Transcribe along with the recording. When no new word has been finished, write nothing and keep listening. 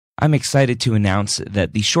I'm excited to announce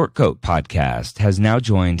that the Shortcoat podcast has now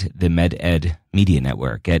joined the MedEd Media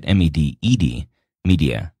Network at mededmedia.com.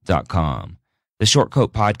 The Shortcoat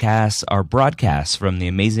podcasts are broadcasts from the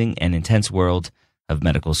amazing and intense world of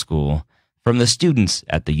medical school from the students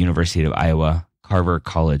at the University of Iowa Carver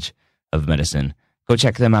College of Medicine. Go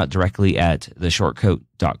check them out directly at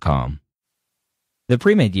theshortcoat.com. The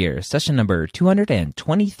Premed Year, session number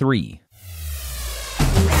 223.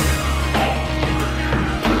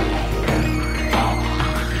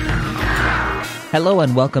 Hello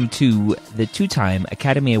and welcome to the two-time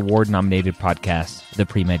Academy Award-nominated podcast, The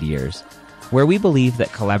Premed Years, where we believe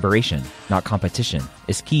that collaboration, not competition,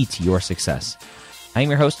 is key to your success. I am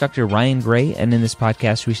your host, Dr. Ryan Gray, and in this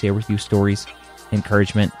podcast, we share with you stories,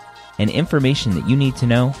 encouragement, and information that you need to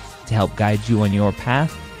know to help guide you on your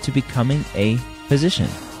path to becoming a physician.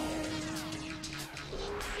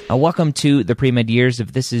 Welcome to The Premed Years.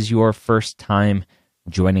 If this is your first time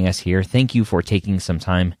joining us here, thank you for taking some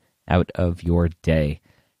time out of your day.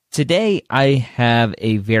 Today, I have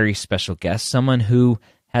a very special guest, someone who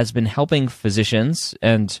has been helping physicians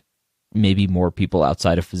and maybe more people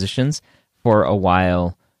outside of physicians for a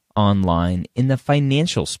while online in the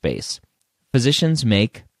financial space. Physicians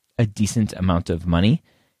make a decent amount of money,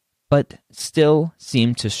 but still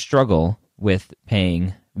seem to struggle with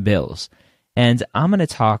paying bills. And I'm going to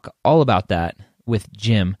talk all about that with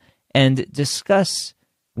Jim and discuss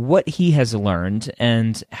what he has learned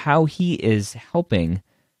and how he is helping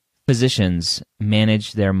physicians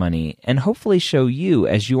manage their money, and hopefully show you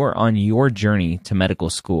as you are on your journey to medical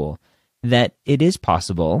school that it is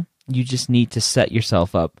possible. You just need to set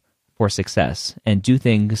yourself up for success and do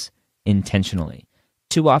things intentionally.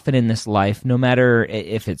 Too often in this life, no matter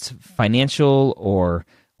if it's financial or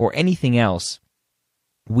anything else,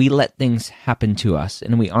 we let things happen to us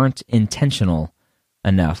and we aren't intentional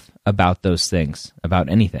enough about those things, about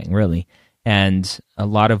anything, really. And a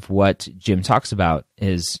lot of what Jim talks about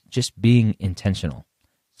is just being intentional.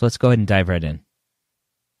 So let's go ahead and dive right in.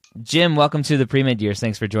 Jim, welcome to the Premed Years.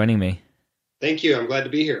 Thanks for joining me. Thank you. I'm glad to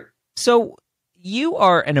be here. So you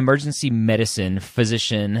are an emergency medicine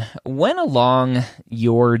physician. When along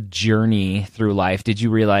your journey through life did you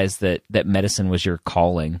realize that medicine was your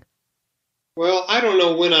calling? Well, I don't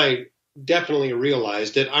know when I definitely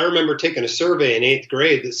realized it. I remember taking a survey in 8th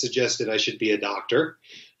grade that suggested I should be a doctor,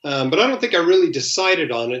 but I don't think I really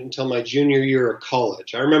decided on it until my junior year of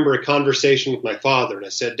college. I remember a conversation with my father, and I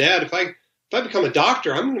said, Dad, if I become a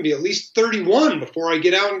doctor, I'm going to be at least 31 before I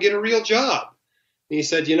get out and get a real job. And he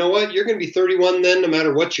said, you know what, you're going to be 31 then no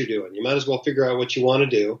matter what you're doing. You might as well figure out what you want to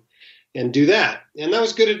do and do that. And that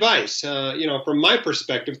was good advice. From my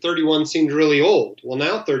perspective, 31 seemed really old. Well,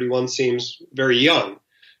 now 31 seems very young.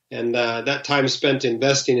 And that time spent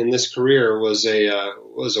investing in this career was a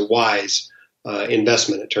wise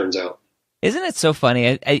investment, it turns out. Isn't it so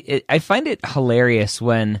funny? I find it hilarious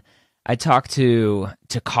when I talk to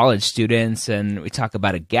college students and we talk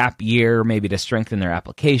about a gap year, maybe to strengthen their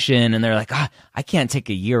application, and they're like, I can't take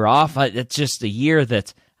a year off. It's just a year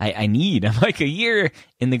that I need. I'm like, a year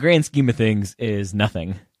in the grand scheme of things is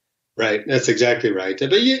nothing. Right. That's exactly right.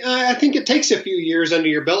 But I think it takes a few years under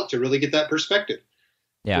your belt to really get that perspective.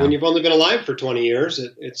 Yeah. When you've only been alive for 20 years,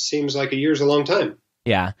 it seems like a year's a long time.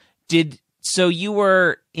 Yeah. So you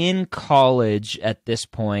were in college at this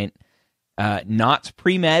point, not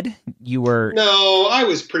pre-med? You were... No, I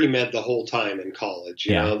was pre-med the whole time in college.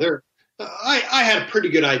 You know, I had a pretty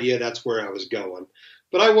good idea that's where I was going,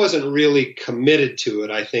 but I wasn't really committed to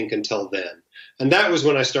it, I think, until then. And that was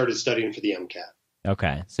when I started studying for the MCAT.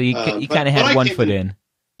 Okay. So you kind of had one foot in.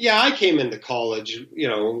 Yeah, I came into college,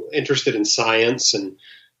 interested in science and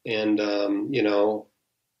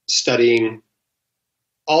studying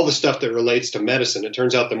all the stuff that relates to medicine. It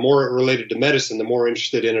turns out the more it related to medicine, the more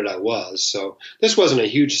interested in it I was. So this wasn't a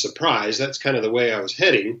huge surprise. That's kind of the way I was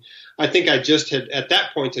heading. I think I just at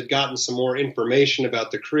that point had gotten some more information about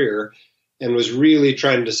the career and was really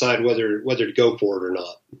trying to decide whether to go for it or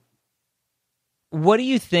not. What do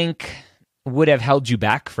you think would have held you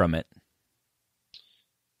back from it?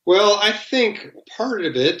 Well, I think part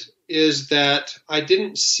of it is that I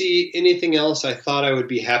didn't see anything else I thought I would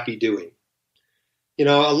be happy doing.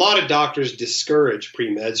 A lot of doctors discourage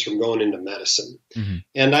pre-meds from going into medicine. Mm-hmm.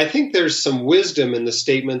 And I think there's some wisdom in the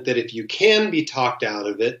statement that if you can be talked out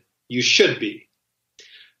of it, you should be.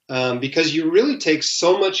 Because you really take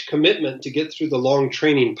so much commitment to get through the long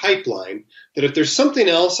training pipeline that if there's something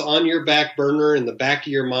else on your back burner in the back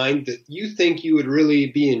of your mind that you think you would really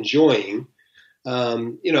be enjoying,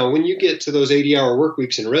 when you get to those 80-hour work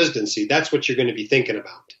weeks in residency, that's what you're going to be thinking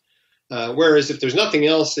about. Whereas if there's nothing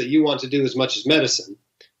else that you want to do as much as medicine,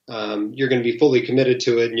 you're going to be fully committed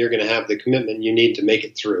to it, and you're going to have the commitment you need to make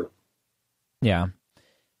it through. Yeah.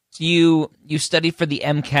 So you studied for the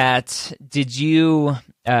MCAT. Did you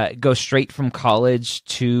go straight from college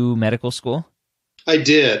to medical school? I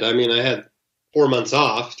did. I mean, I had 4 months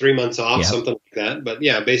off, 3 months off, Yeah. something like that. But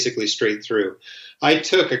yeah, basically straight through. I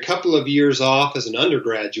took a couple of years off as an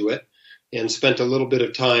undergraduate and spent a little bit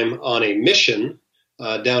of time on a mission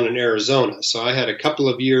down in Arizona. So I had a couple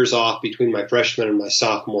of years off between my freshman and my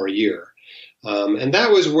sophomore year. And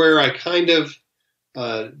that was where I kind of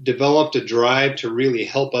developed a drive to really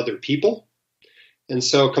help other people. And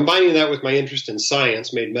so combining that with my interest in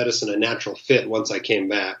science made medicine a natural fit once I came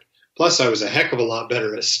back. Plus, I was a heck of a lot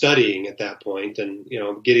better at studying at that point, and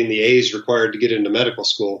getting the A's required to get into medical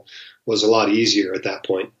school was a lot easier at that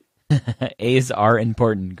point. A's are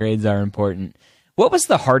important. Grades are important. What was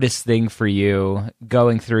the hardest thing for you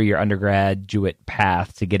going through your undergraduate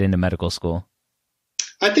path to get into medical school?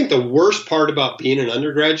 I think the worst part about being an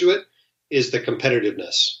undergraduate is the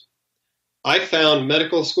competitiveness. I found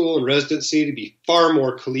medical school and residency to be far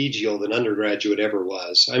more collegial than undergraduate ever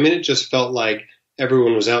was. I mean, it just felt like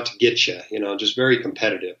everyone was out to get you, just very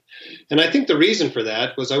competitive. And I think the reason for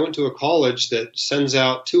that was I went to a college that sends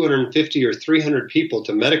out 250 or 300 people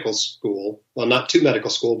to medical school. Well, not to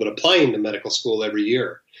medical school, but applying to medical school every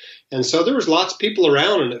year. And so there was lots of people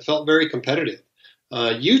around, and it felt very competitive.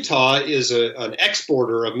 Utah is an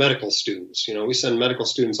exporter of medical students. We send medical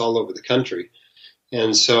students all over the country.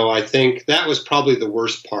 And so I think that was probably the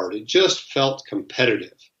worst part. It just felt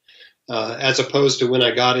competitive. As opposed to when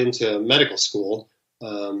I got into medical school,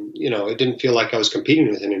 it didn't feel like I was competing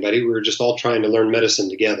with anybody. We were just all trying to learn medicine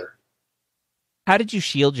together. How did you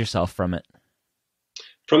shield yourself from it?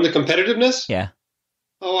 From the competitiveness? Yeah.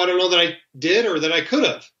 Oh, I don't know that I did or that I could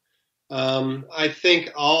have. I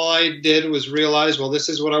think all I did was realize, well, this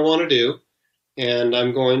is what I want to do, and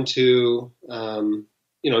I'm going to,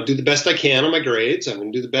 do the best I can on my grades. I'm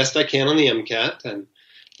going to do the best I can on the MCAT, and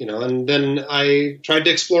then I tried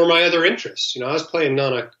to explore my other interests. I was playing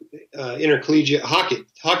on a intercollegiate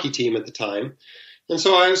hockey team at the time, and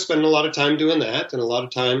so I was spending a lot of time doing that, and a lot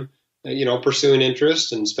of time, pursuing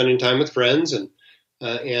interests and spending time with friends, and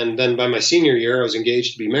then by my senior year, I was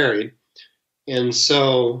engaged to be married. And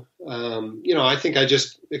so, I think I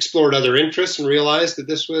just explored other interests and realized that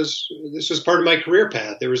this was part of my career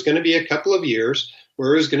path. There was going to be a couple of years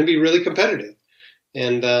where it was going to be really competitive,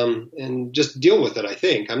 and just deal with it. I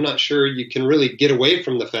think I'm not sure you can really get away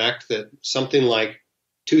from the fact that something like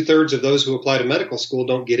 2/3 of those who apply to medical school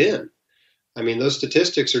don't get in. I mean, those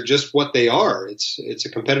statistics are just what they are. It's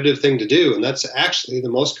a competitive thing to do, and that's actually the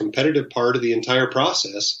most competitive part of the entire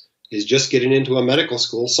process is just getting into a medical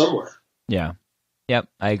school somewhere. Yeah. Yep,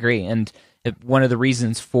 I agree. And one of the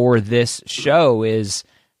reasons for this show is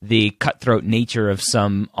the cutthroat nature of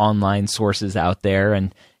some online sources out there.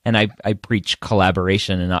 And I preach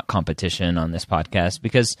collaboration and not competition on this podcast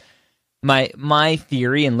because my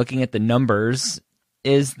theory in looking at the numbers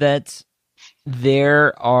is that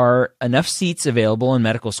there are enough seats available in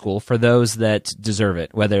medical school for those that deserve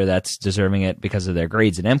it, whether that's deserving it because of their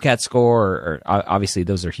grades and MCAT score, or obviously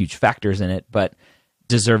those are huge factors in it, but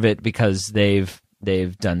deserve it because they've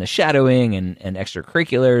done the shadowing and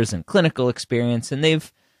extracurriculars and clinical experience, and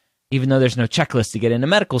even though there's no checklist to get into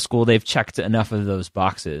medical school, they've checked enough of those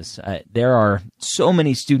boxes. There are so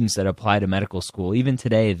many students that apply to medical school, even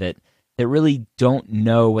today, that really don't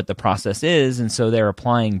know what the process is, and so they're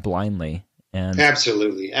applying blindly. And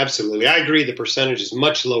Absolutely. I agree the percentage is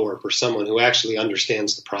much lower for someone who actually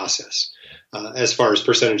understands the process. As far as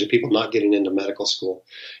percentage of people not getting into medical school.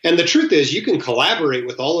 And the truth is you can collaborate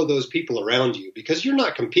with all of those people around you because you're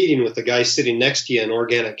not competing with the guy sitting next to you in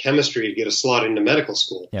organic chemistry to get a slot into medical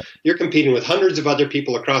school. Yep. You're competing with hundreds of other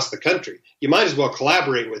people across the country. You might as well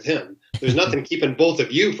collaborate with him. There's nothing keeping both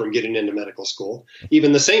of you from getting into medical school,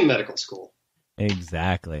 even the same medical school.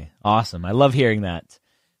 Exactly. Awesome. I love hearing that.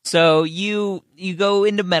 So you go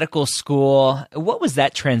into medical school. What was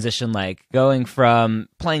that transition like, going from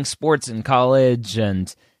playing sports in college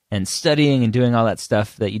and studying and doing all that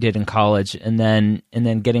stuff that you did in college, and then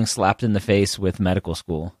getting slapped in the face with medical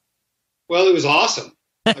school? Well, it was awesome.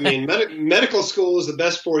 I mean, medical school was the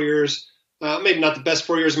best 4 years, maybe not the best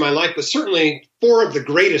 4 years of my life, but certainly 4 of the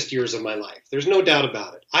greatest years of my life. There's no doubt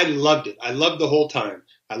about it. I loved it. I loved the whole time.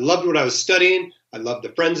 I loved what I was studying. I loved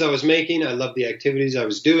the friends I was making. I loved the activities I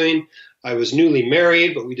was doing. I was newly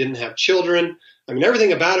married, but we didn't have children. I mean,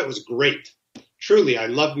 everything about it was great. Truly, I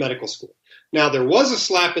loved medical school. Now, there was a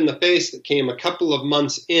slap in the face that came a couple of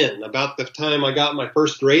months in, about the time I got my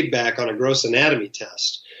first grade back on a gross anatomy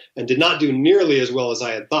test, and did not do nearly as well as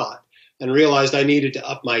I had thought, and realized I needed to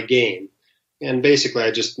up my game. And basically,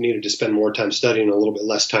 I just needed to spend more time studying and a little bit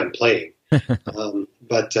less time playing.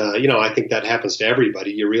 But I think that happens to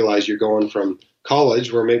everybody. You realize you're going from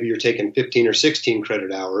college, where maybe you're taking 15 or 16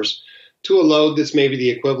 credit hours, to a load that's maybe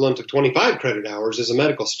the equivalent of 25 credit hours as a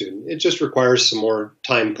medical student. It just requires some more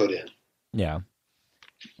time put in. Yeah.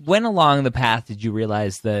 When along the path did you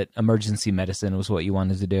realize that emergency medicine was what you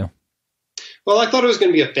wanted to do? Well, I thought it was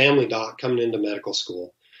going to be a family doc coming into medical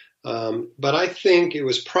school. But I think it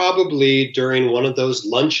was probably during one of those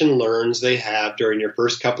lunch and learns they have during your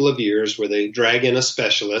first couple of years, where they drag in a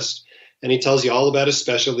specialist and he tells you all about his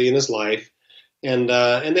specialty in his life. And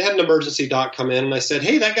they had an emergency doc come in, and I said,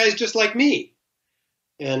 "Hey, that guy's just like me."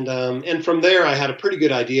 And from there, I had a pretty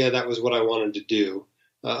good idea that was what I wanted to do.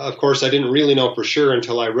 Of course, I didn't really know for sure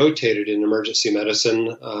until I rotated in emergency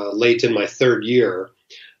medicine late in my third year.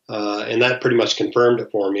 And that pretty much confirmed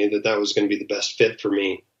it for me that was going to be the best fit for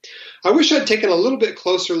me. I wish I'd taken a little bit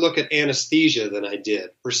closer look at anesthesia than I did.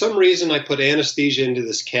 For some reason, I put anesthesia into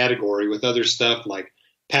this category with other stuff like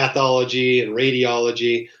pathology and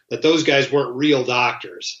radiology, that those guys weren't real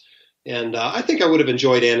doctors. And I think I would have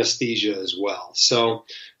enjoyed anesthesia as well. So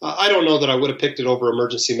I don't know that I would have picked it over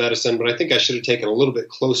emergency medicine, but I think I should have taken a little bit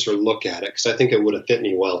closer look at it because I think it would have fit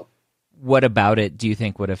me well. What about it do you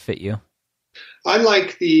think would have fit you? I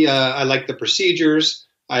like the procedures.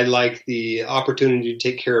 I like the opportunity to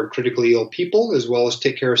take care of critically ill people as well as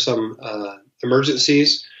take care of some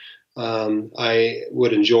emergencies. I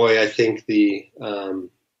would enjoy, I think, the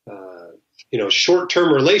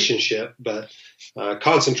short-term relationship, but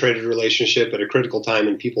concentrated relationship at a critical time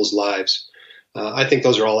in people's lives. I think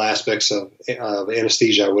those are all aspects of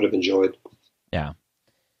anesthesia I would have enjoyed. Yeah.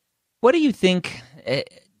 What do you think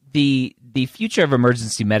the future of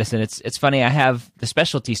emergency medicine? It's funny, I have the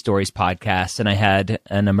Specialty Stories podcast, and I had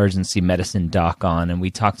an emergency medicine doc on, and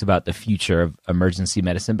we talked about the future of emergency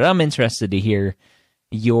medicine, but I'm interested to hear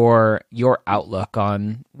your outlook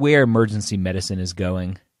on where emergency medicine is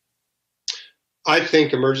going. I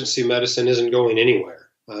think emergency medicine isn't going anywhere.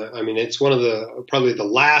 It's one of probably the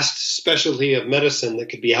last specialty of medicine that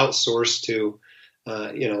could be outsourced to,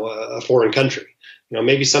 a foreign country.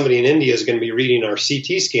 Maybe somebody in India is going to be reading our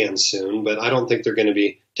CT scans soon, but I don't think they're going to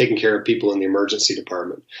be taking care of people in the emergency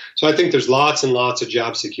department. So I think there's lots and lots of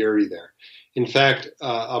job security there. In fact,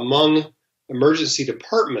 among emergency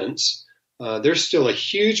departments, there's still a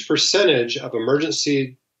huge percentage of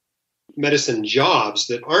emergency medicine jobs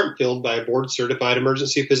that aren't filled by a board-certified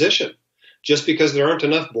emergency physician, just because there aren't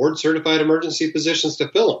enough board-certified emergency physicians to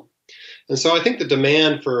fill them. And so I think the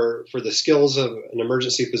demand for the skills of an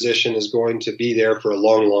emergency physician is going to be there for a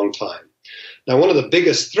long, long time. Now, one of the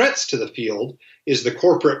biggest threats to the field is the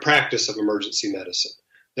corporate practice of emergency medicine.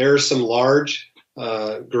 There are some large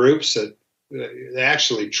groups that they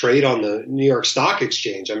actually trade on the New York Stock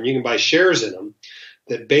Exchange. You can buy shares in them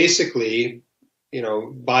that basically,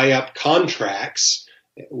 buy up contracts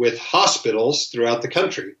with hospitals throughout the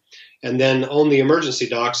country and then own the emergency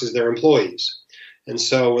docs as their employees. And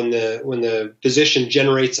so when the physician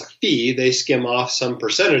generates a fee, they skim off some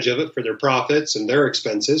percentage of it for their profits and their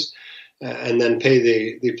expenses, and then pay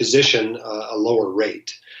the physician a lower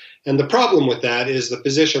rate. And the problem with that is the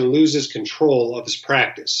physician loses control of his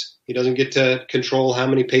practice. He doesn't get to control how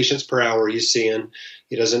many patients per hour he's seeing.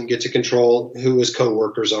 He doesn't get to control who his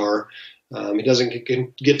coworkers are. He doesn't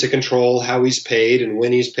get to control how he's paid and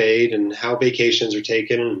when he's paid and how vacations are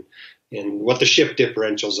taken and what the shift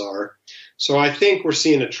differentials are. So I think we're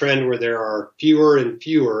seeing a trend where there are fewer and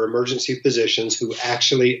fewer emergency physicians who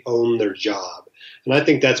actually own their job. And I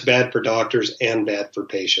think that's bad for doctors and bad for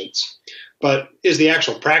patients. But is the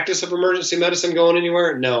actual practice of emergency medicine going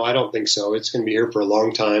anywhere? No, I don't think so. It's going to be here for a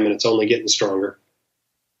long time, and it's only getting stronger.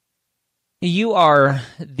 You are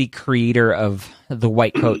the creator of the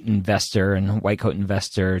White Coat Investor and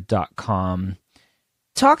whitecoatinvestor.com.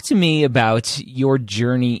 Talk to me about your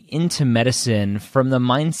journey into medicine from the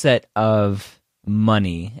mindset of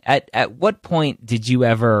money. At what point did you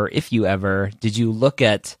ever, if you ever, did you look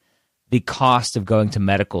at the cost of going to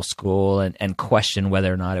medical school and question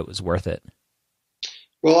whether or not it was worth it?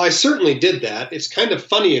 Well, I certainly did that. It's kind of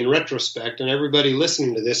funny in retrospect, and everybody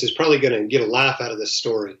listening to this is probably going to get a laugh out of this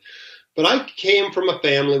story. But I came from a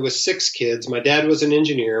family with 6 kids. My dad was an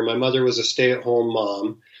engineer. My mother was a stay-at-home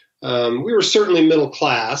mom. We were certainly middle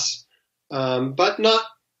class, but not,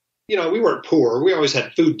 we weren't poor. We always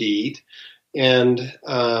had food to eat. And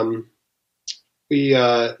we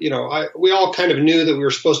all kind of knew that we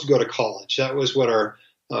were supposed to go to college. That was what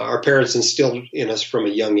our parents instilled in us from a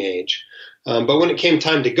young age. But when it came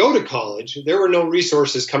time to go to college, there were no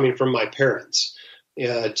resources coming from my parents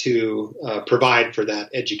to provide for that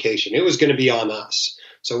education. It was going to be on us.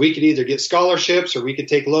 So we could either get scholarships or we could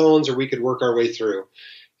take loans or we could work our way through.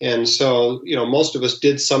 And so, most of us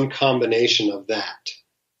did some combination of that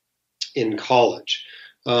in college.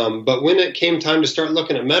 But when it came time to start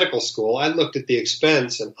looking at medical school, I looked at the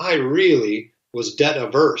expense and I really was debt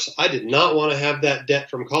averse. I did not want to have that debt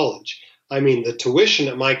from college. I mean, the tuition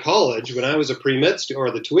at my college when I was a pre-med student,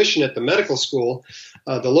 or the tuition at the medical school,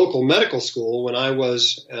 the local medical school when I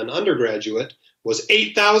was an undergraduate was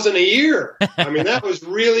 $8,000 a year. I mean, that was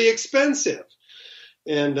really expensive.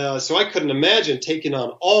 And so I couldn't imagine taking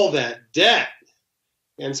on all that debt.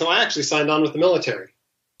 And so I actually signed on with the military.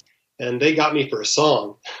 And they got me for a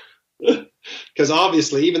song. Because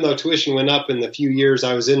obviously, even though tuition went up in the few years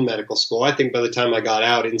I was in medical school, I think by the time I got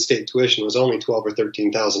out, in-state tuition was only $12,000 or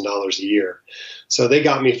 $13,000 a year. So they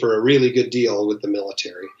got me for a really good deal with the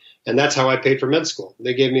military. And that's how I paid for med school.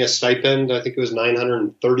 They gave me a stipend, I think it was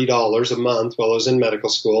 $930 a month while I was in medical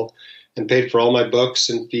school, and paid for all my books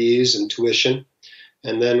and fees and tuition.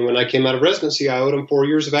 And then when I came out of residency, I owed them 4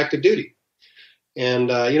 years of active duty. And,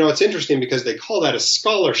 it's interesting because they call that a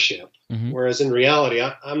scholarship, whereas in reality,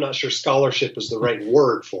 I'm not sure scholarship is the right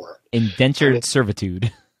word for it. Indentured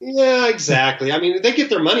servitude. Yeah, exactly. I mean, they get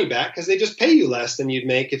their money back because they just pay you less than you'd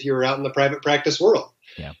make if you were out in the private practice world.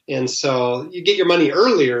 Yeah. And so you get your money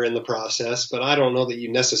earlier in the process, but I don't know that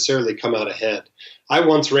you necessarily come out ahead. I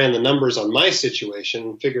once ran the numbers on my situation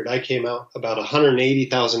and figured I came out about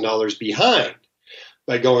 $180,000 behind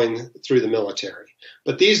by going through the military.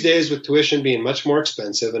 But these days, with tuition being much more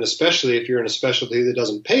expensive, and especially if you're in a specialty that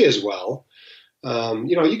doesn't pay as well,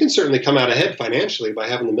 you can certainly come out ahead financially by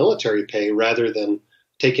having the military pay rather than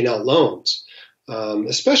taking out loans.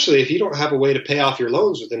 Especially if you don't have a way to pay off your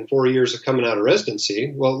loans within 4 years of coming out of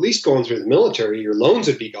residency. Well, at least going through the military, your loans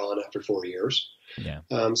would be gone after 4 years. Yeah.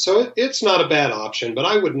 So it's not a bad option, but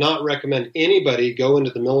I would not recommend anybody go into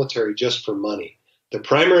the military just for money. The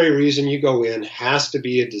primary reason you go in has to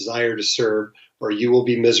be a desire to serve, or you will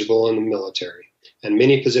be miserable in the military. And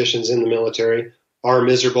many physicians in the military are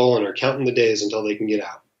miserable and are counting the days until they can get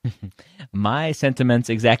out. My sentiments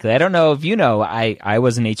exactly. I don't know if you know, I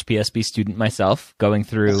was an HPSB student myself going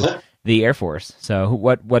through the Air Force. So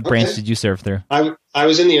what branch did you serve through? I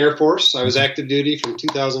was in the Air Force. I was active duty from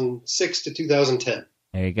 2006 to 2010.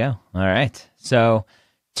 There you go. All right. So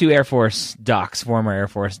 2 Air Force docs, former Air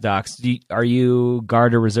Force docs. Are you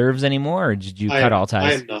Guard or Reserves anymore, or did you cut all ties?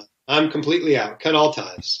 I am not. I'm completely out. Cut all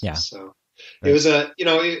ties. Yeah. So it was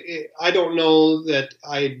I don't know that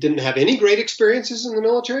I didn't have any great experiences in the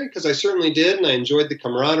military, because I certainly did, and I enjoyed the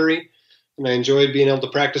camaraderie, and I enjoyed being able to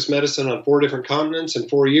practice medicine on 4 different continents in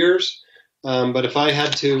 4 years. But if I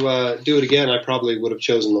had to do it again, I probably would have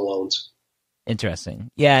chosen the loans. Interesting.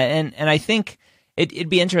 Yeah, and I think it'd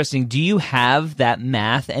be interesting. Do you have that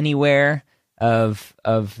math anywhere of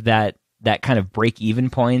that kind of break even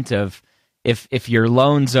point of if your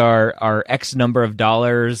loans are X number of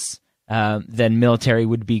dollars, then military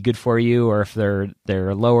would be good for you, or if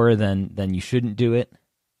they're lower, then you shouldn't do it?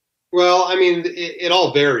 Well, I mean, it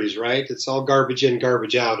all varies, right? It's all garbage in,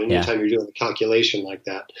 garbage out anytime you're doing a calculation like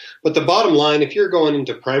that. But the bottom line, if you're going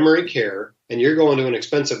into primary care and you're going to an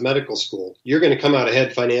expensive medical school, you're going to come out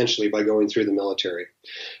ahead financially by going through the military.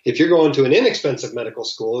 If you're going to an inexpensive medical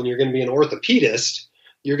school and you're going to be an orthopedist,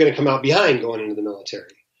 you're going to come out behind going into the military.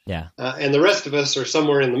 Yeah. And the rest of us are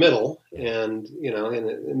somewhere in the middle, and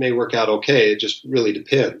it may work out okay. It just really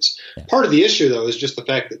depends. Yeah. Part of the issue, though, is just the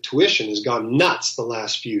fact that tuition has gone nuts the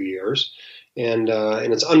last few years, and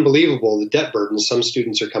it's unbelievable the debt burden some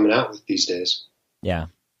students are coming out with these days. Yeah,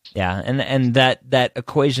 yeah, and that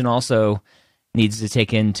equation also needs to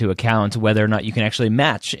take into account whether or not you can actually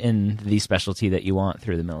match in the specialty that you want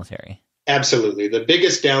through the military. Absolutely. The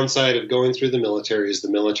biggest downside of going through the military is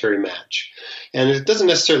the military match. And it doesn't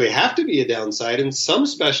necessarily have to be a downside. In some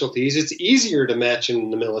specialties, it's easier to match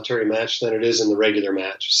in the military match than it is in the regular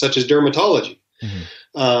match, such as dermatology.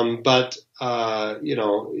 Mm-hmm. But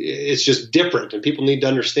it's just different. And people need to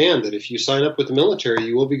understand that if you sign up with the military,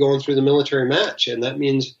 you will be going through the military match. And that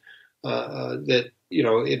means that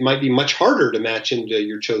it might be much harder to match into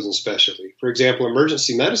your chosen specialty. For example,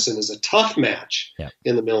 emergency medicine is a tough match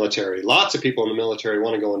in the military. Lots of people in the military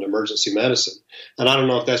want to go into emergency medicine. And I don't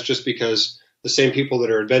know if that's just because the same people that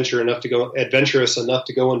are adventurous enough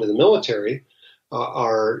to go into the military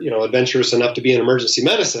are adventurous enough to be in emergency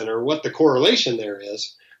medicine, or what the correlation there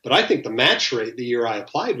is. But I think the match rate the year I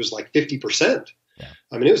applied was like 50%. Yeah.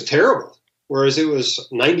 I mean, it was terrible, whereas it was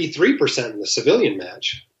 93% in the civilian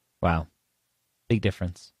match. Wow. Big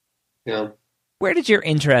difference. Yeah. Where did your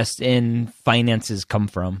interest in finances come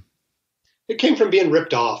from? It came from being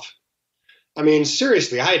ripped off. I mean,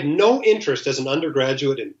 seriously, I had no interest as an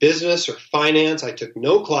undergraduate in business or finance. I took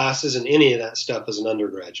no classes in any of that stuff as an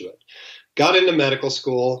undergraduate. Got into medical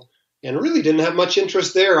school and really didn't have much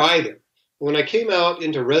interest there either. When I came out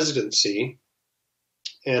into residency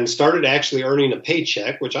and started actually earning a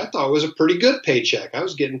paycheck, which I thought was a pretty good paycheck, I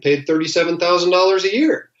was getting paid $37,000 a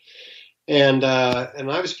year. And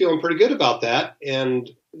I was feeling pretty good about that, and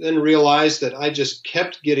then realized that I just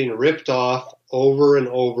kept getting ripped off over and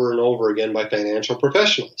over and over again by financial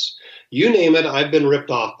professionals. You name it, I've been ripped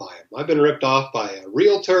off by them. I've been ripped off by a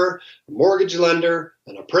realtor, a mortgage lender,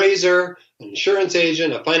 an appraiser, an insurance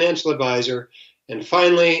agent, a financial advisor, and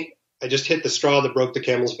finally I just hit the straw that broke the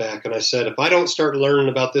camel's back, and I said, if I don't start learning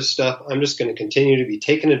about this stuff, I'm just going to continue to be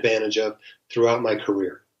taken advantage of throughout my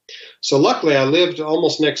career. So luckily, I lived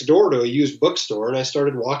almost next door to a used bookstore, and I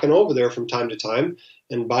started walking over there from time to time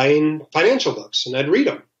and buying financial books, and I'd read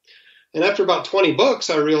them. And after about 20 books,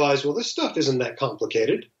 I realized, well, this stuff isn't that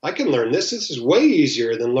complicated. I can learn this. This is way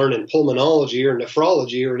easier than learning pulmonology or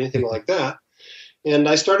nephrology or anything like that. And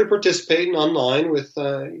I started participating online with,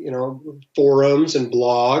 forums and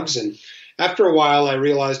blogs. And after a while, I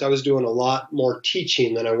realized I was doing a lot more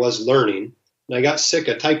teaching than I was learning. And I got sick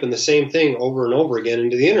of typing the same thing over and over again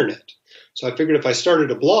into the internet. So I figured if I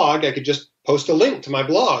started a blog, I could just post a link to my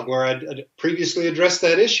blog where I'd previously addressed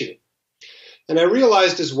that issue. And I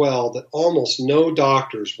realized as well that almost no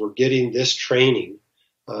doctors were getting this training,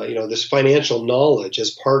 this financial knowledge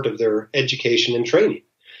as part of their education and training.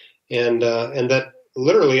 And that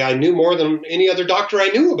literally I knew more than any other doctor I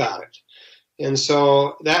knew about it. And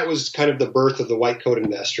so that was kind of the birth of the White Coat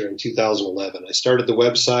Investor in 2011. I started the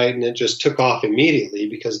website and it just took off immediately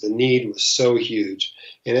because the need was so huge.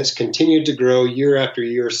 And it's continued to grow year after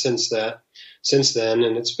year since then.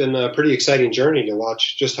 And it's been a pretty exciting journey to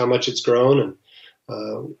watch just how much it's grown and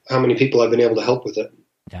how many people I've been able to help with it.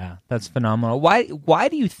 Yeah, that's phenomenal. Why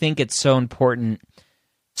do you think it's so important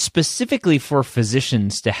specifically for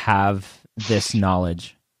physicians to have this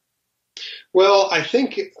knowledge? Well, I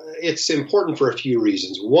think it's important for a few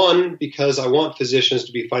reasons. One, because I want physicians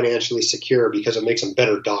to be financially secure because it makes them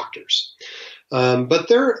better doctors. But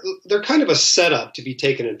they're kind of a setup to be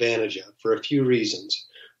taken advantage of for a few reasons.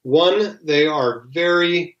 One, they are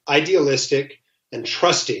very idealistic and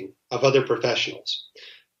trusting of other professionals.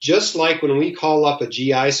 Just like when we call up a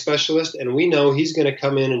GI specialist and we know he's going to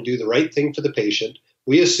come in and do the right thing for the patient,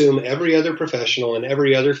 we assume every other professional in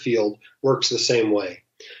every other field works the same way.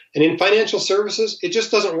 And in financial services, it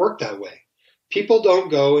just doesn't work that way. People don't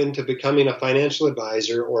go into becoming a financial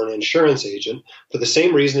advisor or an insurance agent for the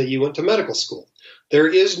same reason that you went to medical school. There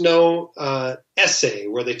is no essay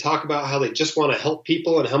where they talk about how they just want to help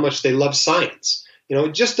people and how much they love science.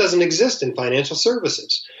 It just doesn't exist in financial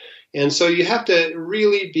services. And so you have to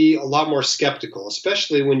really be a lot more skeptical,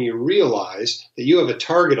 especially when you realize that you have a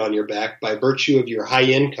target on your back by virtue of your high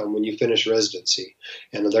income when you finish residency.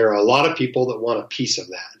 And there are a lot of people that want a piece of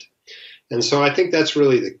that. And so I think that's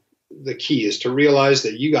really the key, is to realize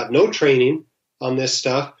that you got no training on this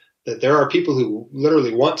stuff, that there are people who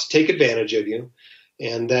literally want to take advantage of you,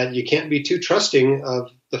 and that you can't be too trusting of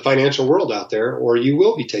the financial world out there, or you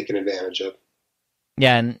will be taken advantage of.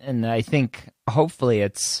 Yeah, and I think hopefully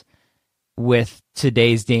it's with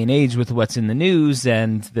today's day and age, with what's in the news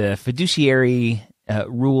and the fiduciary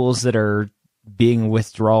rules that are being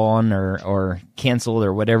withdrawn or canceled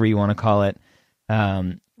or whatever you want to call it,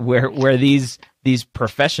 where these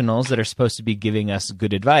professionals that are supposed to be giving us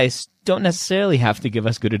good advice don't necessarily have to give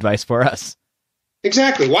us good advice for us.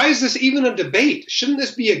 Exactly. Why is this even a debate? Shouldn't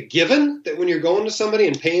this be a given that when you're going to somebody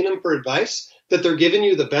and paying them for advice, that they're giving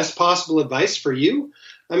you the best possible advice for you?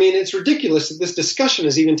 I mean, it's ridiculous that this discussion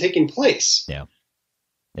is even taking place. Yeah,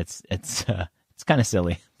 it's kind of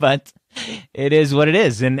silly, but it is what it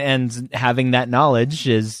is, and having that knowledge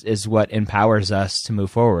is what empowers us to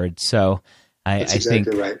move forward. So That's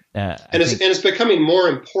exactly right. And it's becoming more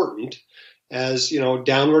important as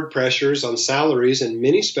downward pressures on salaries in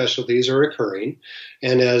many specialties are occurring,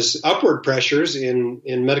 and as upward pressures in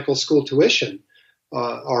medical school tuition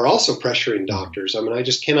are also pressuring doctors. I mean, I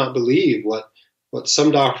just cannot believe what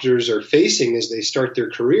some doctors are facing as they start their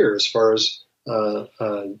career as far as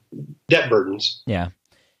debt burdens. Yeah.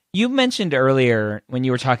 You mentioned earlier when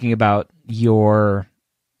you were talking about your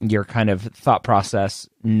kind of thought process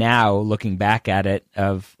now, looking back at it,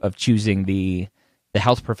 of choosing the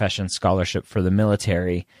health profession scholarship for the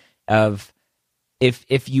military, of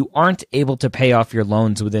if you aren't able to pay off your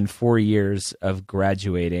loans within 4 years of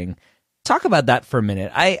graduating, talk about that for a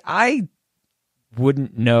minute. I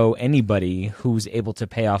wouldn't know anybody who's able to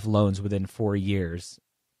pay off loans within 4 years.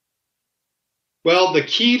 Well, the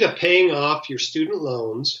key to paying off your student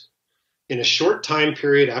loans in a short time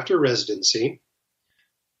period after residency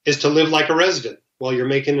is to live like a resident while you're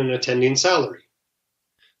making an attending salary.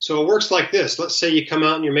 So it works like this. Let's say you come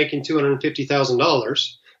out and you're making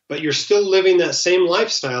 $250,000, but you're still living that same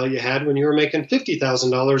lifestyle you had when you were making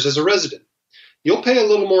 $50,000 as a resident. You'll pay a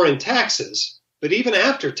little more in taxes, but even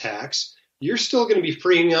after tax, you're still going to be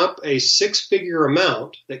freeing up a six-figure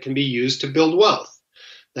amount that can be used to build wealth.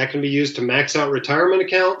 That can be used to max out retirement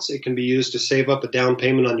accounts. It can be used to save up a down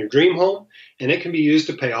payment on your dream home, and it can be used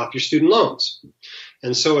to pay off your student loans.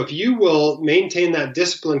 And so if you will maintain that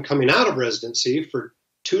discipline coming out of residency for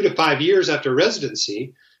 2 to 5 years after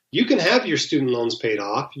residency, you can have your student loans paid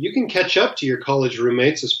off. You can catch up to your college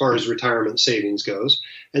roommates as far as retirement savings goes,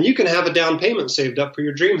 and you can have a down payment saved up for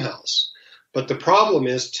your dream house. But the problem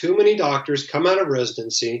is too many doctors come out of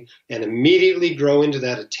residency and immediately grow into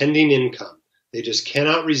that attending income. They just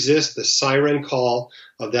cannot resist the siren call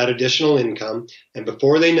of that additional income, and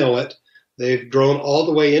before they know it, they've grown all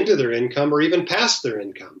the way into their income or even past their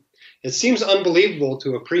income. It seems unbelievable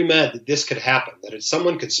to a pre-med that this could happen, that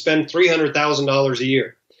someone could spend $300,000 a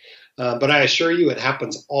year. But I assure you it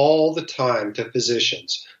happens all the time to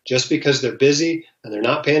physicians, just because they're busy and they're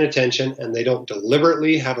not paying attention and they don't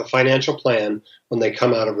deliberately have a financial plan when they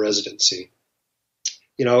come out of residency.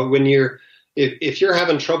 You know, if you're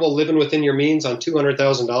having trouble living within your means on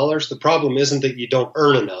 $200,000, the problem isn't that you don't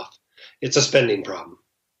earn enough. It's a spending problem.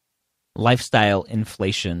 Lifestyle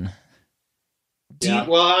inflation. Yeah,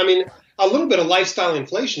 well, I mean, a little bit of lifestyle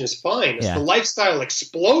inflation is fine. It's the lifestyle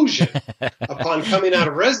explosion upon coming out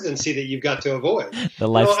of residency that you've got to avoid. The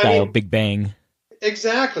lifestyle Big Bang.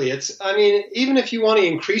 Exactly. Even if you want to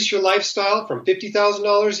increase your lifestyle from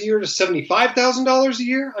 $50,000 a year to $75,000 a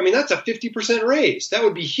year, I mean, that's a 50% raise. That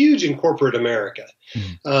would be huge in corporate America.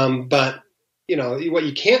 But, you know, what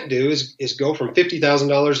you can't do is go from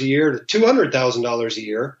 $50,000 a year to $200,000 a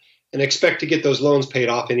year and expect to get those loans paid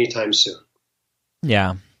off anytime soon.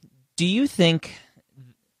 Yeah.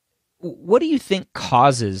 What do you think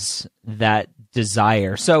causes that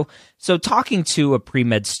desire? So talking to a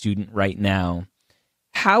pre-med student right now,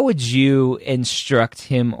 how would you instruct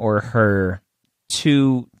him or her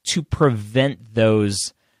to prevent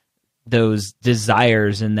those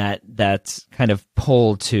desires and that kind of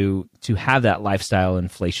pull to have that lifestyle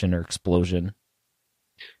inflation or explosion?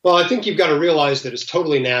 Well, I think you've got to realize that it's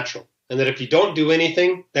totally natural, and that if you don't do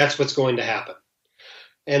anything, that's what's going to happen.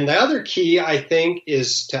 And the other key, I think,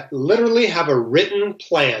 is to literally have a written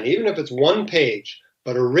plan, even if it's one page,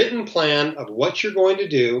 but a written plan of what you're going to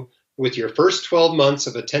do with your first 12 months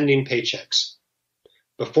of attending paychecks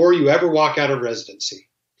before you ever walk out of residency.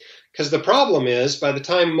 Because the problem is, by the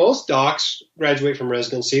time most docs graduate from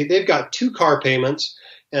residency, they've got 2 car payments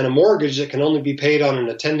and a mortgage that can only be paid on an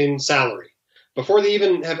attending salary before they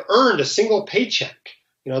even have earned a single paycheck.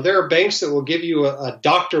 You know, there are banks that will give you a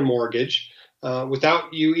doctor mortgage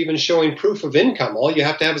without you even showing proof of income. All you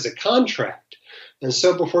have to have is a contract. And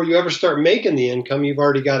so before you ever start making the income, you've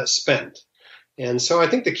already got it spent. And so I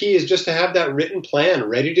think the key is just to have that written plan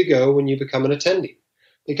ready to go when you become an attending.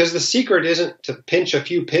 Because the secret isn't to pinch a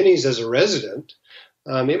few pennies as a resident.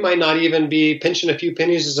 It might not even be pinching a few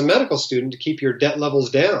pennies as a medical student to keep your debt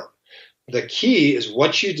levels down. The key is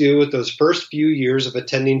what you do with those first few years of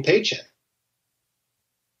attending paycheck.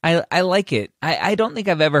 I like it. I don't think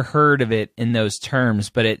I've ever heard of it in those terms,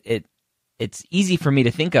 but it's easy for me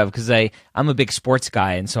to think of because I'm a big sports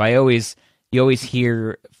guy, and so you always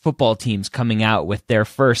hear football teams coming out with their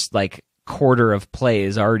first like quarter of play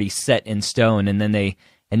is already set in stone, and then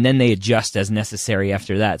they adjust as necessary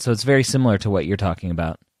after that. So it's very similar to what you're talking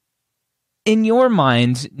about. In your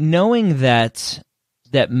mind, knowing that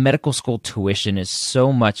medical school tuition is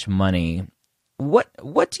so much money,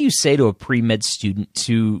 what do you say to a pre-med student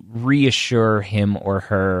to reassure him or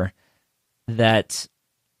her that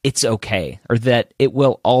it's okay, or that it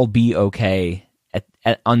will all be okay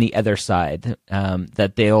on the other side,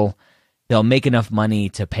 that they'll make enough money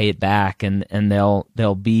to pay it back, and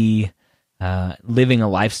they'll be living a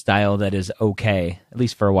lifestyle that is okay, at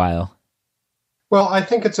least for a while? Well, I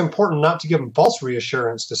think it's important not to give them false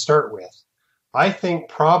reassurance to start with. I think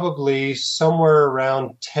probably somewhere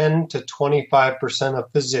around 10 to 25% of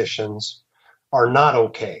physicians are not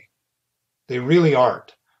okay. They really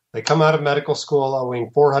aren't. They come out of medical school owing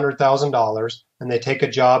 $400,000 and they take a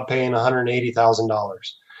job paying $180,000.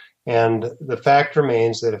 And the fact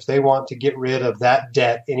remains that if they want to get rid of that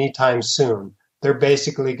debt anytime soon, they're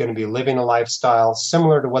basically going to be living a lifestyle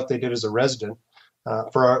similar to what they did as a resident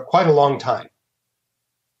for quite a long time.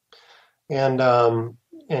 And,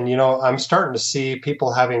 you know, I'm starting to see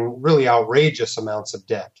people having really outrageous amounts of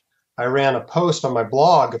debt. I ran a post on my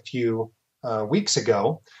blog a few weeks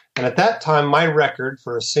ago, And at that time, my record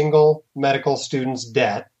for a single medical student's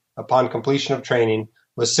debt upon completion of training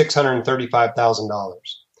was $635,000.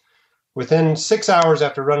 Within 6 hours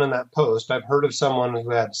after running that post, I've heard of someone who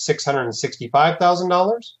had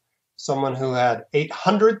 $665,000, someone who had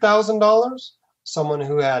 $800,000, someone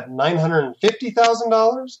who had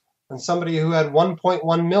 $950,000, and somebody who had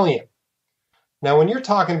 $1.1 million. Now, when you're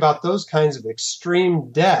talking about those kinds of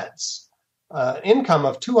extreme debts, income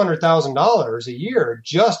of $200,000 a year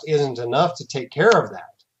just isn't enough to take care of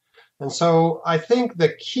that. And so I think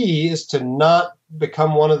the key is to not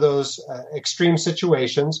become one of those extreme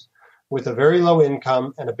situations with a very low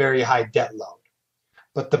income and a very high debt load.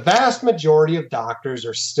 But the vast majority of doctors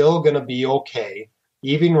are still going to be okay,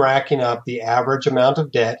 even racking up the average amount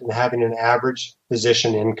of debt and having an average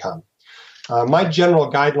physician income. My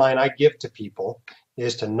general guideline I give to people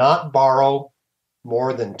is to not borrow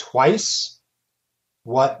more than twice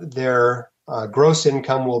what their gross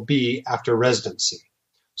income will be after residency.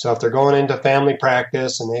 So if they're going into family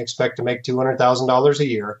practice and they expect to make $200,000 a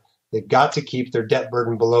year, they've got to keep their debt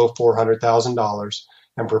burden below $400,000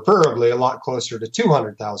 and preferably a lot closer to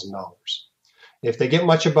 $200,000. If they get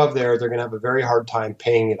much above there, they're going to have a very hard time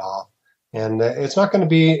paying it off. And it's not going to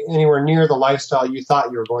be anywhere near the lifestyle you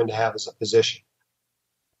thought you were going to have as a physician.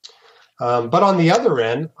 But on the other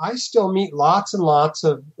end, I still meet lots and lots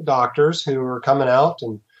of doctors who are coming out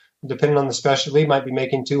and, depending on the specialty, might be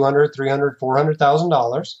making $200,000, $300,000,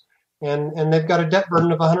 $400,000, and they've got a debt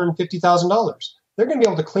burden of $150,000. They're going to be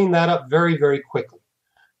able to clean that up very, very quickly.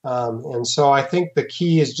 And so I think the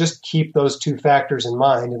key is just keep those two factors in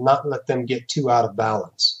mind and not let them get too out of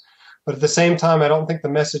balance. But at the same time, I don't think the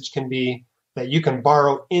message can be that you can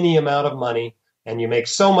borrow any amount of money and you make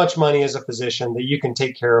so much money as a physician that you can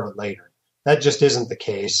take care of it later. That just isn't the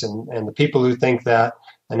case. And the people who think that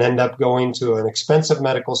and end up going to an expensive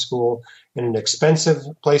medical school in an expensive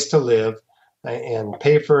place to live and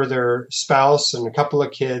pay for their spouse and a couple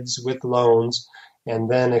of kids with loans and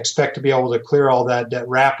then expect to be able to clear all that debt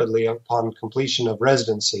rapidly upon completion of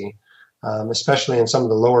residency, especially in some of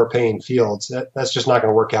the lower paying fields, that's just not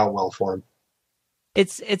going to work out well for them.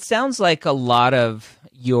 It sounds like a lot of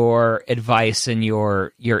your advice and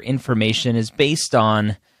your information is based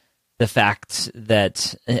on the fact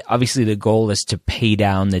that obviously the goal is to pay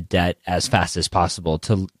down the debt as fast as possible,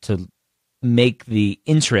 to make the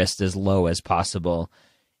interest as low as possible.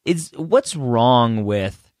 What's wrong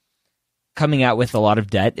with coming out with a lot of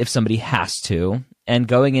debt if somebody has to, and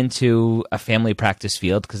going into a family practice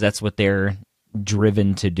field because that's what they're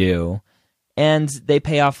driven to do, and they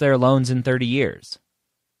pay off their loans in 30 years?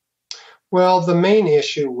 Well, the main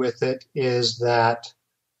issue with it is that,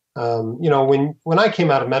 when I came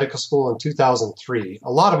out of medical school in 2003,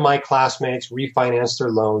 a lot of my classmates refinanced their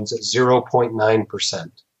loans at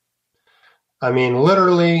 0.9%. I mean,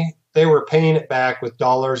 literally, they were paying it back with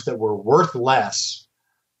dollars that were worth less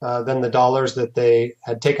than the dollars that they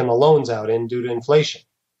had taken the loans out in due to inflation.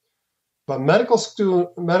 But doctors who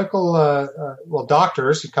are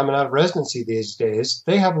coming out of residency these days,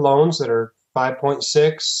 they have loans that are 5.6,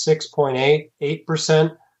 6.8,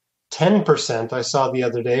 8%, 10%. I saw the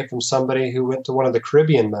other day from somebody who went to one of the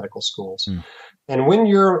Caribbean medical schools. And when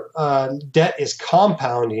your debt is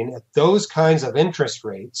compounding at those kinds of interest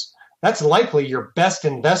rates, that's likely your best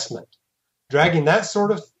investment. Dragging that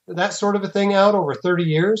sort of a thing out over 30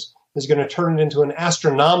 years is going to turn it into an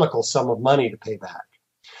astronomical sum of money to pay back.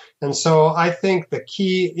 And so I think the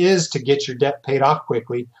key is to get your debt paid off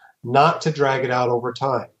quickly, not to drag it out over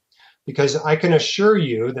time. Because I can assure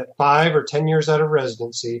you that 5 or 10 years out of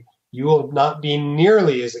residency, you will not be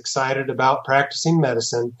nearly as excited about practicing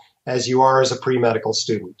medicine as you are as a pre-medical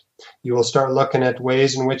student. You will start looking at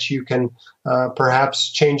ways in which you can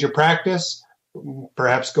perhaps change your practice,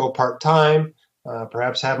 perhaps go part-time,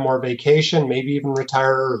 perhaps have more vacation, maybe even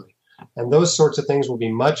retire early. And those sorts of things will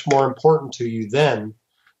be much more important to you then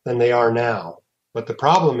than they are now. But the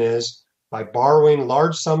problem is, by borrowing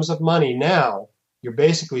large sums of money now, you're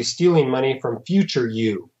basically stealing money from future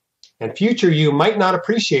you. And future you might not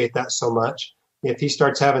appreciate that so much if he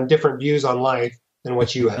starts having different views on life than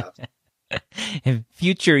what you have. In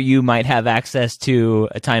future you might have access to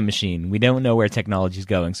a time machine. We don't know where technology is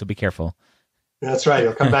going, so be careful. That's right.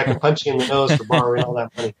 He'll come back and punch you in the nose for borrowing all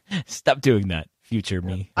that money. Stop doing that, future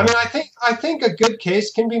me. I mean, I think a good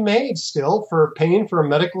case can be made still for paying for a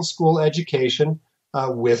medical school education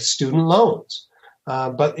with student loans.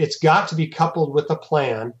 But it's got to be coupled with a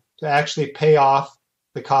plan to actually pay off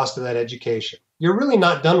the cost of that education. You're really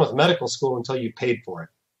not done with medical school until you paid for it.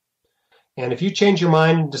 And if you change your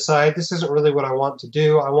mind and decide this isn't really what I want to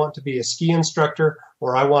do, I want to be a ski instructor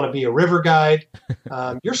or I want to be a river guide,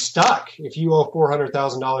 you're stuck if you owe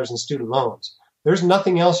 $400,000 in student loans. There's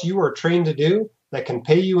nothing else you are trained to do that can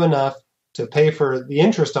pay you enough to pay for the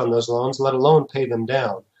interest on those loans, let alone pay them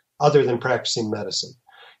down, other than practicing medicine.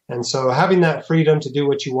 And so having that freedom to do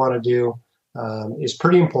what you want to do is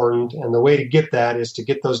pretty important. And the way to get that is to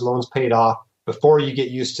get those loans paid off before you get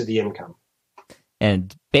used to the income.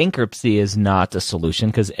 And bankruptcy is not a solution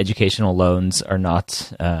because educational loans are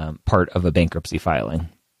not part of a bankruptcy filing.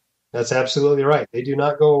 That's absolutely right. They do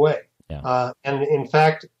not go away. Yeah. And in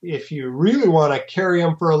fact, if you really want to carry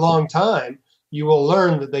them for a long time, you will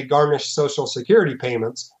learn that they garnish Social Security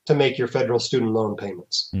payments to make your federal student loan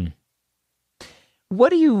payments.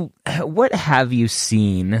 What have you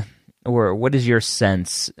seen, or what is your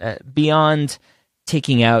sense beyond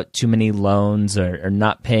taking out too many loans or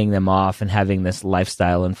not paying them off and having this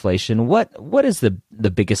lifestyle inflation? What is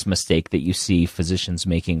the biggest mistake that you see physicians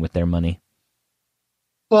making with their money?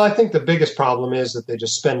 Well, I think the biggest problem is that they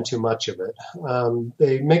just spend too much of it.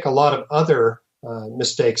 They make a lot of other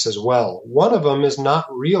mistakes as well. One of them is not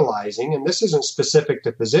realizing, and this isn't specific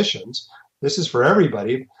to physicians, this is for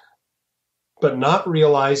everybody, but not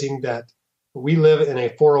realizing that we live in a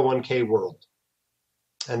 401k world.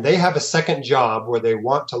 And they have a second job where they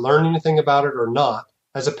want to learn anything about it or not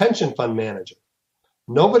as a pension fund manager.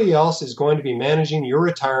 Nobody else is going to be managing your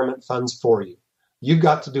retirement funds for you. You've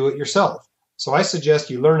got to do it yourself. So I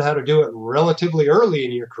suggest you learn how to do it relatively early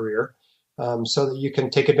in your career so that you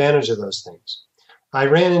can take advantage of those things. I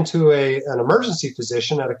ran into an emergency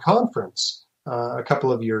physician at a conference a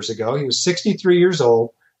couple of years ago. He was 63 years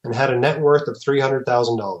old and had a net worth of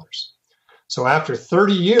 $300,000. So after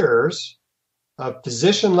 30 years of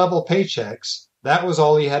physician-level paychecks, that was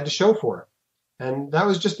all he had to show for it. And that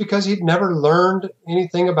was just because he'd never learned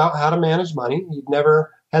anything about how to manage money. He'd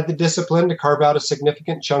never had the discipline to carve out a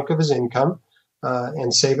significant chunk of his income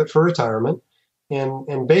and save it for retirement.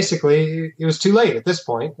 And basically, it was too late at this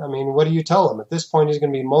point. I mean, what do you tell him? At this point, he's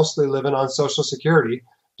going to be mostly living on Social Security,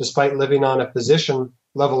 despite living on a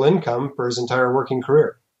physician-level income for his entire working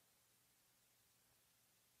career.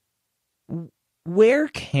 Where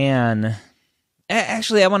can...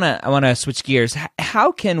 Actually, I want to switch gears.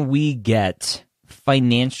 How can we get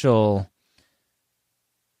financial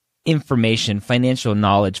information, financial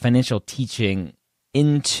knowledge, financial teaching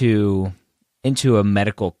into a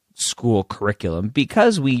medical school curriculum?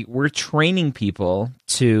 Because we're training people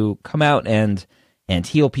to come out and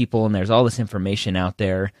heal people, and there's all this information out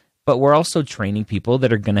there, but we're also training people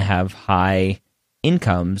that are going to have high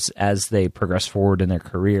incomes as they progress forward in their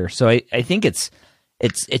career. So I think it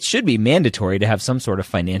should be mandatory to have some sort of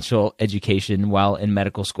financial education while in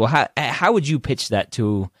medical school. How would you pitch that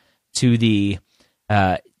to the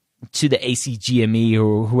ACGME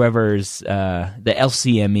or whoever's the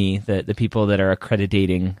LCME, the people that are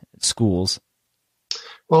accrediting schools?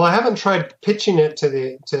 Well, I haven't tried pitching it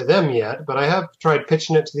to them yet, but I have tried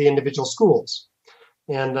pitching it to the individual schools.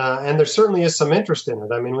 And there certainly is some interest in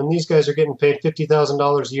it. I mean, when these guys are getting paid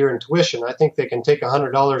 $50,000 a year in tuition, I think they can take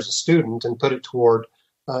 $100 a student and put it toward,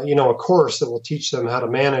 a course that will teach them how to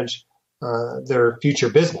manage their future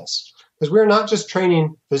business. Because we're not just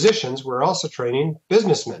training physicians, we're also training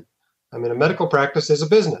businessmen. I mean, a medical practice is a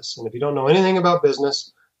business. And if you don't know anything about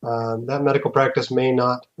business, that medical practice may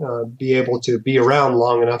not be able to be around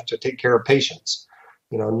long enough to take care of patients.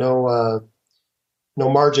 No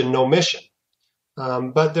margin, no mission.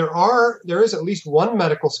 But there is at least one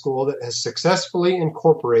medical school that has successfully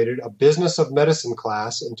incorporated a business of medicine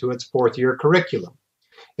class into its fourth-year curriculum.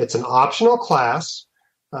 It's an optional class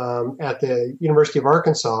at the University of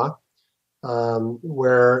Arkansas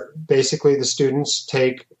where basically the students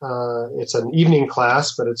take, it's an evening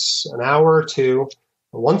class, but it's an hour or two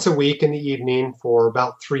once a week in the evening for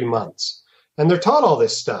about 3 months. And they're taught all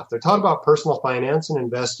this stuff. They're taught about personal finance and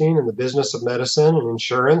investing and the business of medicine and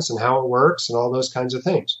insurance and how it works and all those kinds of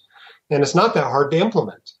things. And it's not that hard to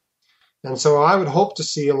implement. And so I would hope to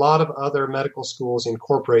see a lot of other medical schools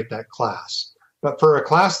incorporate that class. But for a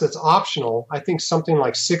class that's optional, I think something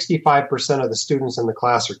like 65% of the students in the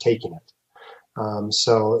class are taking it.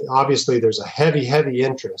 So obviously there's a heavy, heavy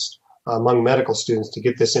interest among medical students to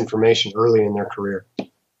get this information early in their career.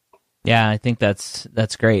 Yeah, I think that's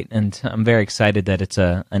great, and I'm very excited that it's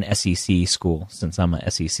an SEC school since I'm a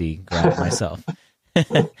SEC grad myself.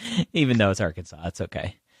 Even though it's Arkansas, it's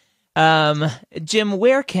okay. Jim,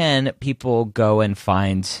 where can people go and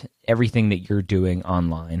find everything that you're doing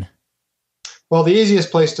online? Well, the easiest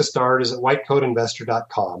place to start is at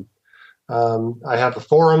whitecoatinvestor.com. I have a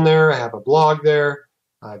forum there. I have a blog there.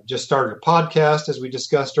 I've just started a podcast, as we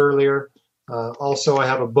discussed earlier. Also, I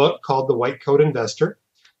have a book called The White Coat Investor.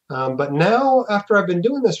 But now, after I've been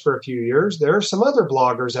doing this for a few years, there are some other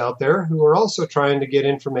bloggers out there who are also trying to get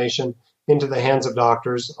information into the hands of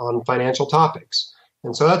doctors on financial topics.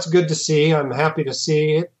 And so that's good to see. I'm happy to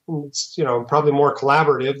see it. It's, probably more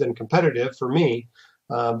collaborative than competitive for me,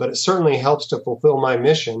 but it certainly helps to fulfill my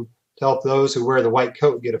mission to help those who wear the white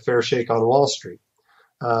coat get a fair shake on Wall Street.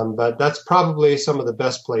 But that's probably some of the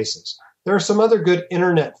best places. There are some other good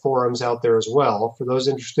internet forums out there as well for those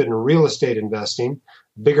interested in real estate investing.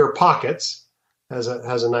 Bigger Pockets has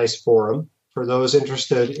a nice forum. For those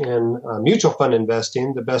interested in mutual fund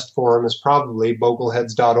investing, the best forum is probably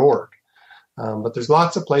bogleheads.org. But there's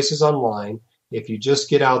lots of places online. If you just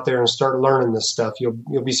get out there and start learning this stuff,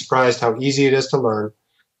 you'll be surprised how easy it is to learn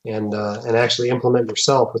and actually implement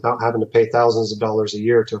yourself without having to pay thousands of dollars a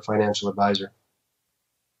year to a financial advisor.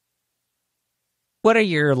 What are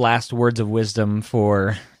your last words of wisdom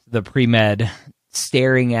for the pre-med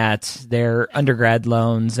staring at their undergrad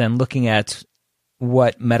loans and looking at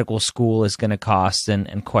what medical school is going to cost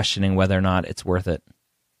and questioning whether or not it's worth it?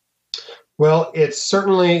 Well, it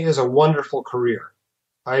certainly is a wonderful career.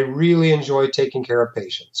 I really enjoy taking care of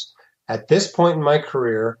patients. At this point in my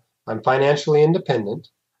career, I'm financially independent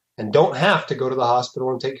and don't have to go to the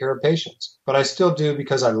hospital and take care of patients, but I still do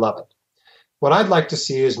because I love it. What I'd like to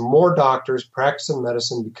see is more doctors practicing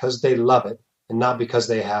medicine because they love it and not because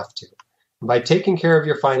they have to. And by taking care of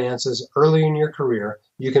your finances early in your career,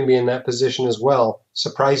 you can be in that position as well,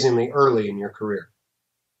 surprisingly early in your career.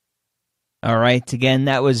 All right. Again,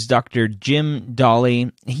 that was Dr. Jim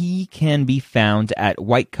Dahle. He can be found at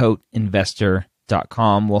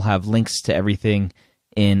whitecoatinvestor.com. We'll have links to everything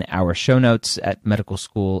in our show notes at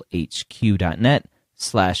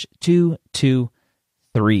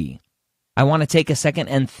medicalschoolhq.net/223. I want to take a second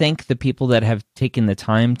and thank the people that have taken the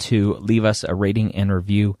time to leave us a rating and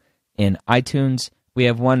review in iTunes. We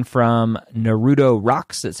have one from Naruto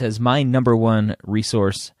Rocks that says, my number one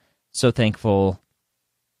resource. So thankful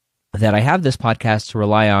that I have this podcast to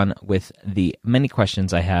rely on with the many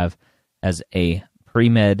questions I have as a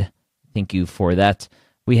pre-med. Thank you for that.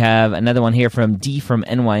 We have another one here from D from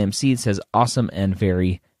NYMC. It says, awesome and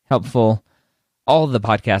very helpful. All of the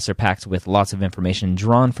podcasts are packed with lots of information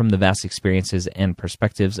drawn from the vast experiences and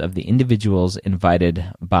perspectives of the individuals invited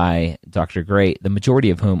by Dr. Gray, the majority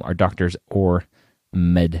of whom are doctors or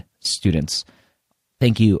med students.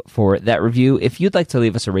 Thank you for that review. If you'd like to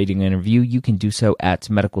leave us a rating and review, you can do so at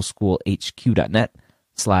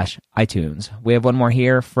medicalschoolhq.net/iTunes. We have one more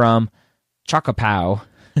here from Chowkapow,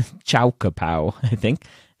 I think.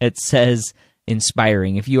 It says,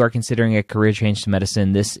 inspiring. If you are considering a career change to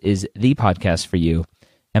medicine, this is the podcast for you.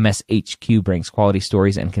 MSHQ brings quality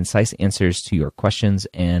stories and concise answers to your questions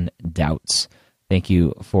and doubts. Thank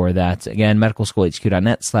you for that. Again,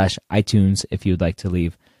 medicalschoolhq.net/iTunes if you'd like to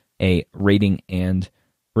leave a rating and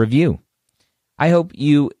review. I hope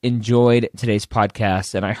you enjoyed today's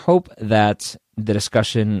podcast, and I hope that the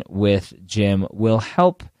discussion with Jim will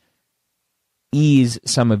help ease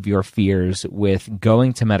some of your fears with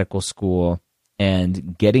going to medical school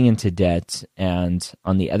and getting into debt, and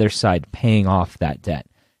on the other side, paying off that debt.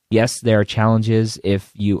 Yes, there are challenges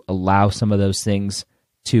if you allow some of those things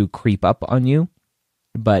to creep up on you,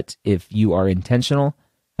 but if you are intentional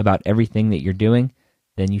about everything that you're doing,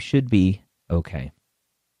 then you should be okay.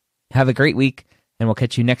 Have a great week, and we'll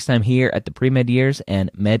catch you next time here at the Pre-Med Years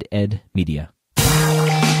and MedEd Media.